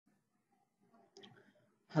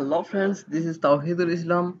Hello friends, this is Tawhidul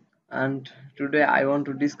Islam and today I want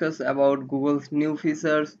to discuss about Google's new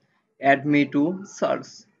features Add Me to Search.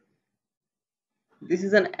 This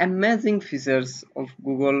is an amazing features of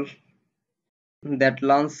Google that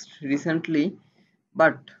launched recently,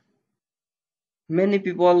 but many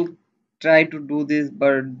people try to do this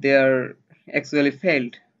but they are actually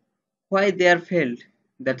failed. Why they are failed?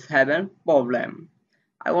 That's have a problem.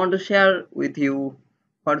 I want to share with you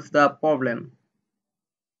what's the problem.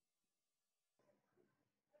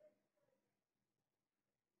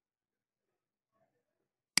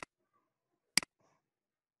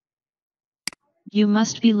 You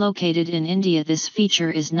must be located in India. This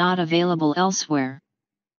feature is not available elsewhere.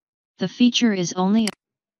 The feature is only.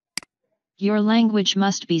 Your language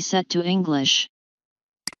must be set to English.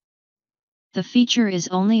 The feature is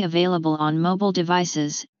only available on mobile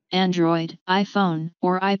devices, Android, iPhone,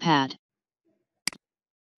 or iPad.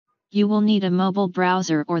 You will need a mobile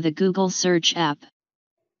browser or the Google Search app.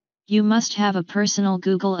 You must have a personal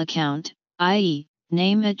Google account, i.e.,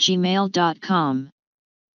 name@gmail.com.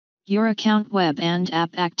 Your account web and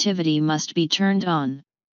app activity must be turned on.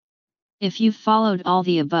 If you've followed all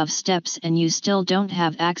the above steps and you still don't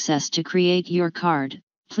have access to create your card,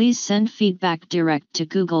 please send feedback direct to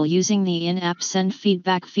Google using the in-app send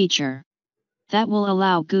feedback feature. That will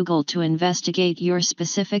allow Google to investigate your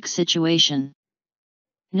specific situation.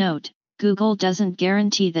 Note, Google doesn't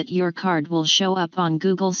guarantee that your card will show up on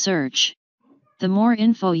Google search. The more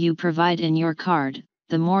info you provide in your card,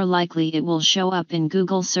 the more likely it will show up in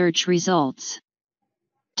Google search results.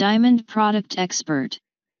 Diamond Product Expert.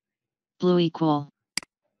 Blue Equal.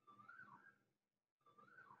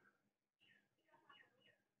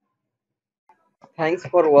 Thanks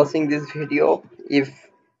for watching this video. If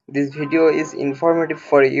this video is informative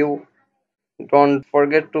for you, don't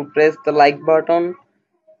forget to press the like button.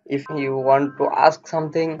 If you want to ask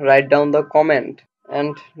something, write down the comment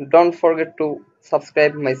and don't forget to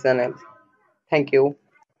subscribe my channel. Thank you.